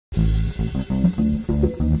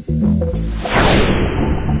So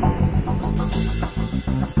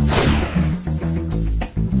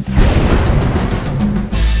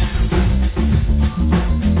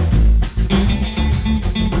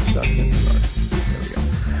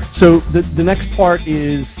the next part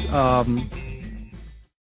is, let me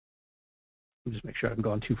just make sure I haven't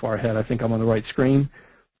gone too far ahead. I think I'm on the right screen.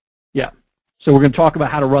 Yeah. So we're going to talk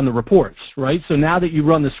about how to run the reports, right? So now that you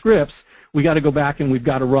run the scripts, we got to go back and we've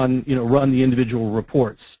got to run the individual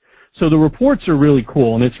reports. So the reports are really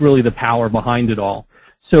cool, and it's really the power behind it all.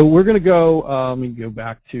 So we're going to go, let me go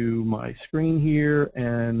back to my screen here,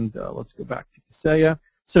 and let's go back to Kaseya.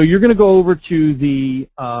 So you're going to go over to the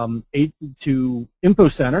to Info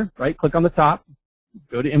Center, right? Click on the top,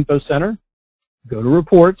 go to Info Center, go to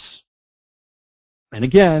Reports, and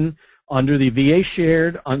again, under the VA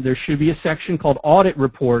Shared, there should be a section called Audit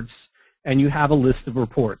Reports, and you have a list of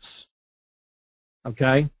reports.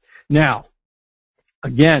 Okay? Now,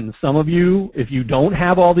 again, some of you, if you don't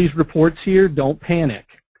have all these reports here, don't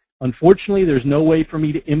panic. Unfortunately, there's no way for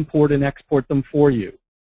me to import and export them for you.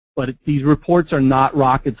 But these reports are not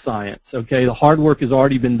rocket science, okay? The hard work has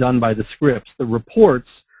already been done by the scripts. The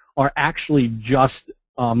reports are actually just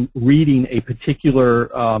reading a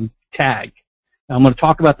particular tag. Now, I'm going to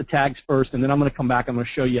talk about the tags first, and then I'm going to come back. I'm going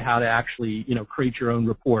to show you how to actually, create your own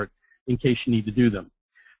report in case you need to do them.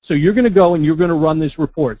 So you're going to go and you're going to run this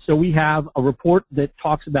report. So we have a report that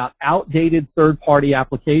talks about outdated third-party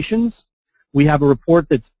applications. We have a report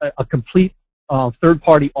that's a complete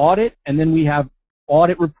third-party audit, and then we have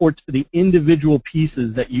audit reports for the individual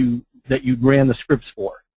pieces that you ran the scripts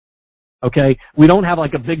for. Okay, we don't have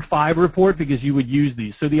like a big 5 report because you would use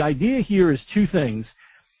these. So the idea here is 2 things.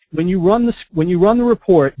 When you run the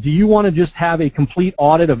report, do you want to just have a complete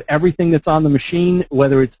audit of everything that's on the machine,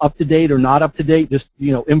 whether it's up to date or not up to date, just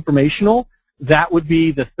informational? That would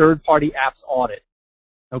be the third-party apps audit.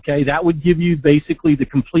 Okay, that would give you basically the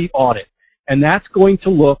complete audit, and that's going to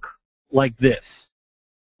look like this.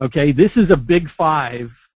 Okay, this is a big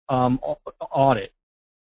 5 audit.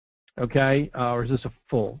 Okay, or is this a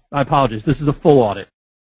full? I apologize. This is a full audit.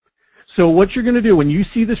 So what you're going to do when you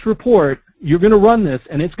see this report, you're going to run this,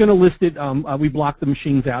 and it's going to list it. We blocked the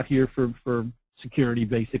machines out here for security.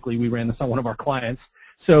 Basically, we ran this on one of our clients.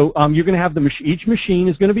 So you're going to have each machine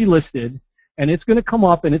is going to be listed, and it's going to come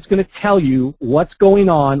up and it's going to tell you what's going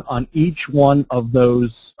on each one of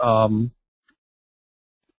those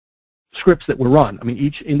scripts that were run. I mean,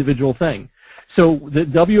 each individual thing. So the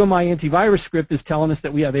WMI antivirus script is telling us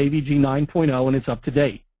that we have AVG 9.0 and it's up to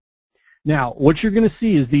date. Now, what you're going to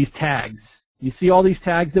see is these tags. You see all these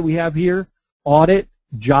tags that we have here? Audit,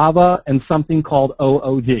 Java, and something called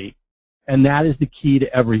OOD. And that is the key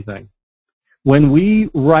to everything. When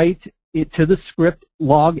we write it to the script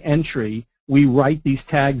log entry, we write these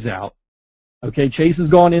tags out. Okay, Chase has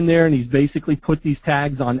gone in there and he's basically put these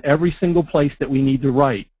tags on every single place that we need to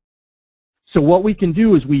write. So what we can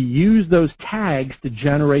do is we use those tags to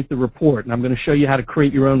generate the report, and I'm going to show you how to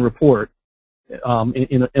create your own report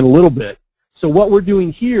in a little bit. So what we're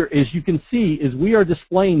doing here is you can see is we are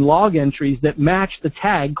displaying log entries that match the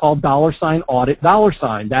tag called $audit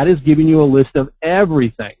 $. That is giving you a list of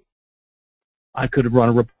everything. I could have run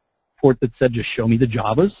a report that said just show me the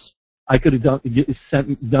Javas. I could have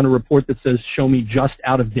done a report that says show me just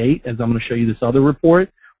out of date, as I'm going to show you this other report.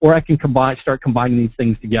 Or I can start combining these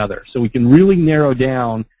things together. So we can really narrow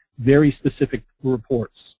down very specific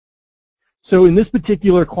reports. So in this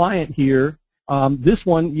particular client here, this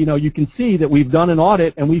one, you can see that we've done an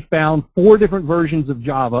audit and we found 4 different versions of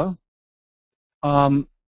Java.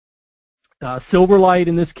 Silverlight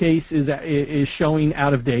in this case is showing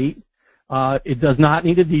out of date. It does not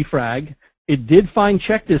need a defrag. It did find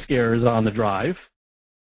check disk errors on the drive.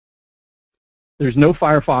 There's no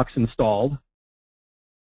Firefox installed.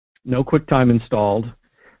 No QuickTime installed.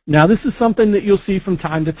 Now this is something that you'll see from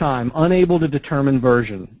time to time, unable to determine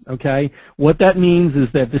version, okay? What that means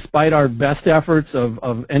is that despite our best efforts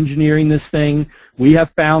of engineering this thing, we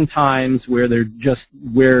have found times where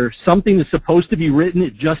where something is supposed to be written,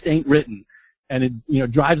 it just ain't written. And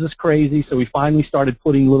it drives us crazy, so we finally started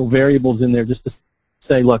putting little variables in there just to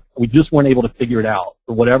say, look, we just weren't able to figure it out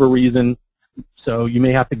for whatever reason, so you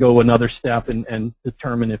may have to go another step and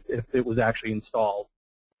determine if it was actually installed.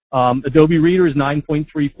 Adobe Reader is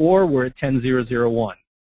 9.34. We're at 10.0.0.1.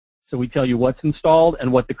 So we tell you what's installed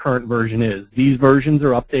and what the current version is. These versions are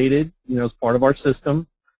updated, as part of our system.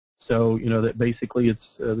 So, that basically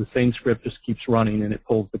it's the same script just keeps running and it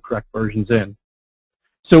pulls the correct versions in.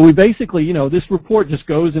 So we basically, this report just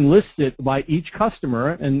goes and lists it by each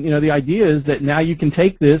customer. And, the idea is that now you can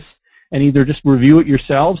take this and either just review it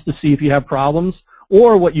yourselves to see if you have problems,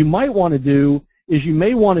 or what you might want to do is you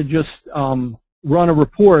may want to just run a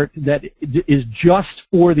report that is just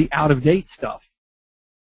for the out-of-date stuff.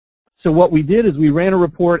 So what we did is we ran a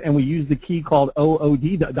report and we used the key called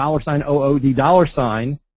OOD, $OOD,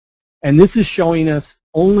 and this is showing us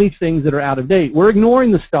only things that are out of date. We're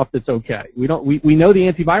ignoring the stuff that's okay. We know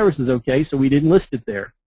the antivirus is okay, so we didn't list it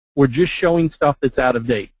there. We're just showing stuff that's out of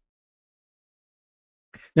date.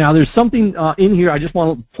 Now, there's something in here I just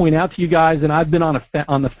want to point out to you guys, and I've been on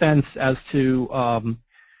the fence as to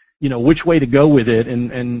which way to go with it,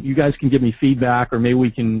 and you guys can give me feedback, or maybe we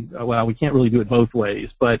can. Well, we can't really do it both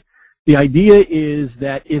ways, but the idea is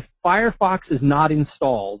that if Firefox is not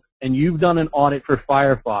installed and you've done an audit for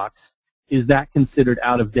Firefox, is that considered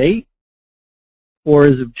out of date,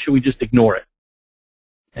 or should we just ignore it?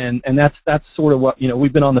 And that's sort of what,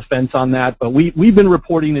 we've been on the fence on that, but we've been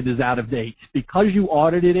reporting it as out of date. Because you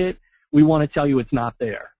audited it, we want to tell you it's not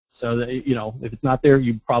there. So that, if it's not there,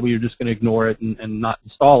 you probably are just going to ignore it and not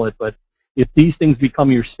install it. But if these things become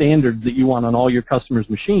your standards that you want on all your customers'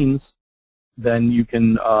 machines, then you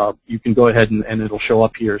can go ahead and it'll show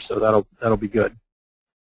up here. So that'll be good.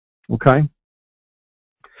 Okay.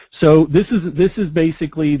 So this is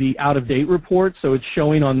basically the out-of-date report. So it's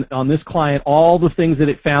showing on this client all the things that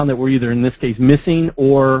it found that were either, in this case, missing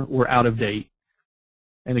or were out of date.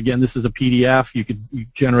 And again, this is a PDF. You could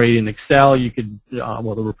generate in Excel. You could,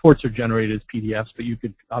 well, the reports are generated as PDFs, but you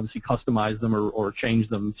could obviously customize them or change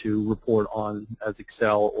them to report on as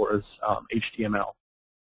Excel or as HTML.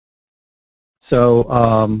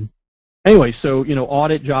 So anyway, so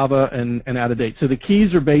audit, Java, and out of date. So the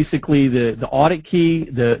keys are basically the audit key,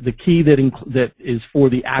 the key that is for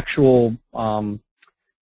the actual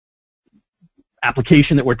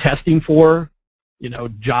application that we're testing for.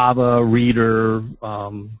 Java, Reader,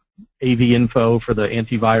 AV Info for the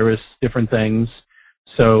antivirus, different things.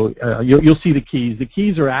 So you'll see the keys. The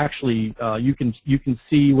keys are actually you can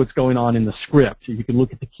see what's going on in the script. You can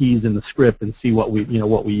look at the keys in the script and see what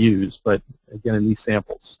we use. But again, in these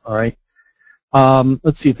samples, all right.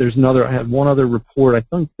 Let's see if there's another. I had one other report. I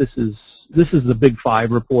think this is the Big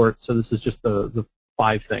 5 report. So this is just the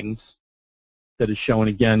 5 things that is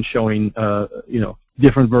showing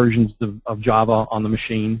different versions of Java on the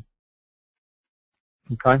machine.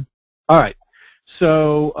 Okay. All right.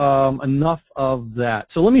 So enough of that.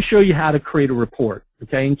 So let me show you how to create a report.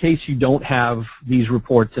 Okay, in case you don't have these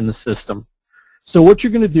reports in the system. So what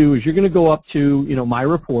you're going to do is you're going to go up to My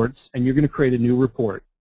Reports, and you're going to create a new report.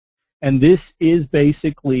 And this is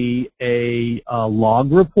basically a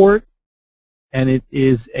log report, and it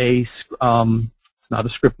is it's not a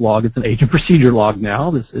script log, it's an agent procedure log now.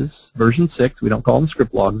 This is version 6. We don't call them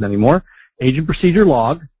script logs anymore. Agent procedure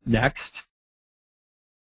log, next.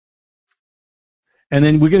 And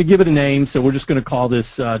then we're going to give it a name, so we're just going to call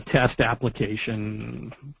this test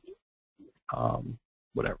application,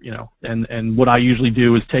 whatever, And what I usually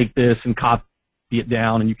do is take this and copy it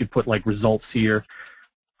down, and you could put like results here.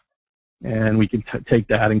 And we can take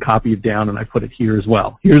that and copy it down, and I put it here as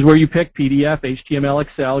well. Here's where you pick PDF, HTML,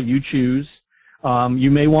 Excel, you choose. You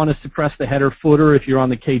may want to suppress the header footer if you're on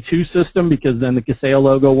the K2 system, because then the Kaseya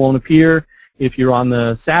logo won't appear. If you're on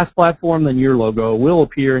the SaaS platform, then your logo will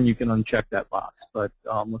appear, and you can uncheck that box. But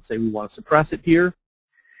let's say we want to suppress it here.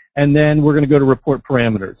 And then we're going to go to report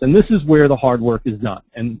parameters. And this is where the hard work is done.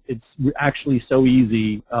 And it's actually so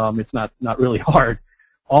easy, it's not really hard.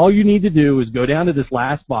 All you need to do is go down to this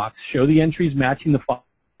last box, show the entries matching the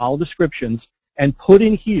file descriptions, and put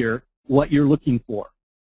in here what you're looking for.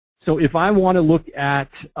 So if I want to look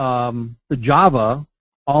at the Java,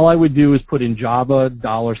 all I would do is put in Java $**.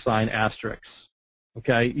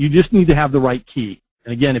 Okay? You just need to have the right key.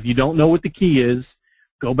 And again, if you don't know what the key is,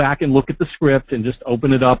 go back and look at the script and just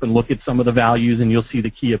open it up and look at some of the values, and you'll see the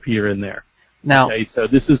key appear in there. Now, okay, so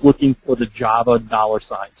this is looking for the Java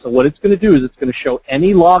 $. So what it's going to do is it's going to show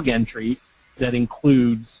any log entry that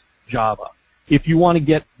includes Java. If you want to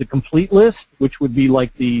get the complete list, which would be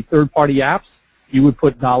like the third-party apps, you would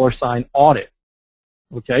put $audit,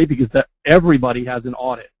 okay, because everybody has an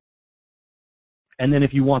audit. And then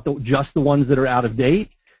if you want just the ones that are out of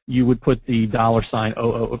date, you would put the $OOD.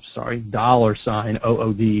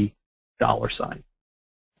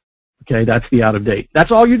 Okay, that's the out of date.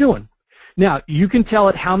 That's all you're doing. Now, you can tell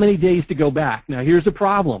it how many days to go back. Now, here's the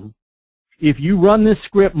problem. If you run this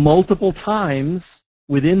script multiple times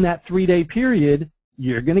within that 3-day period,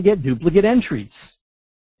 you're going to get duplicate entries.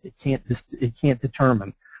 It can't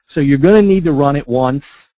determine. So you're going to need to run it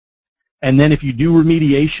once, and then if you do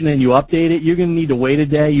remediation and you update it, you're going to need to wait a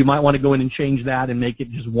day. You might want to go in and change that and make it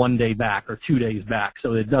just 1 day back or 2 days back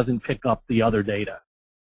so it doesn't pick up the other data.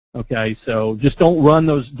 Okay, so just don't run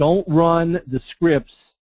the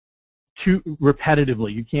scripts too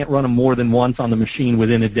repetitively. You can't run them more than once on the machine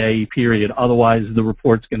within a day period. Otherwise, the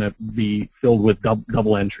report's going to be filled with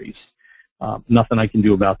double entries. Nothing I can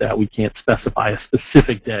do about that. We can't specify a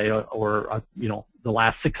specific day or you know, the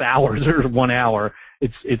last 6 hours or 1 hour.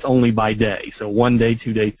 It's only by day. So 1 day,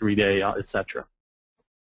 2 day, 3 day, etc.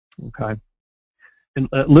 Okay. And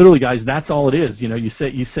literally, guys, that's all it is. You know, you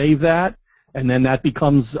save that, and then that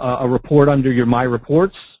becomes a report under your My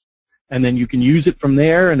Reports, and then you can use it from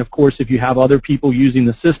there. And of course, if you have other people using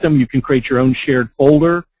the system, you can create your own shared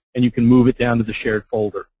folder, and you can move it down to the shared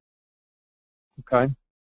folder. Okay.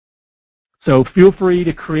 So feel free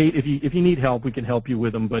to create, if you need help, we can help you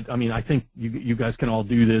with them. But I mean, I think you guys can all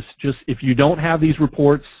do this. Just if you don't have these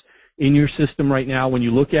reports in your system right now, when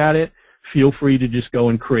you look at it, feel free to just go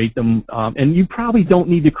and create them. And you probably don't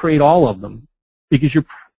need to create all of them, because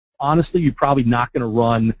honestly, you're probably not going to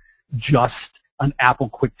run just an Apple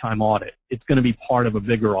QuickTime audit. It's going to be part of a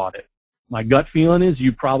bigger audit. My gut feeling is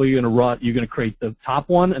you're probably going to create the top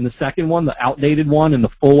one and the second one, the outdated one, and the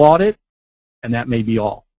full audit, and that may be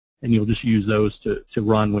all. And you'll just use those to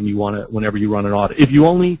run when you want to, whenever you run an audit. If you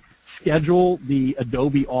only schedule the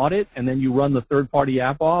Adobe audit and then you run the third-party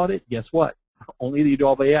app audit, guess what? Only the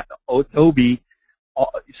Adobe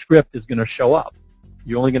script is going to show up.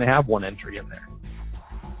 You're only going to have one entry in there.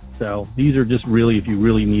 So these are just really if you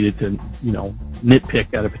really needed to, you know,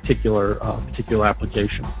 nitpick at a particular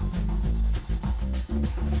application.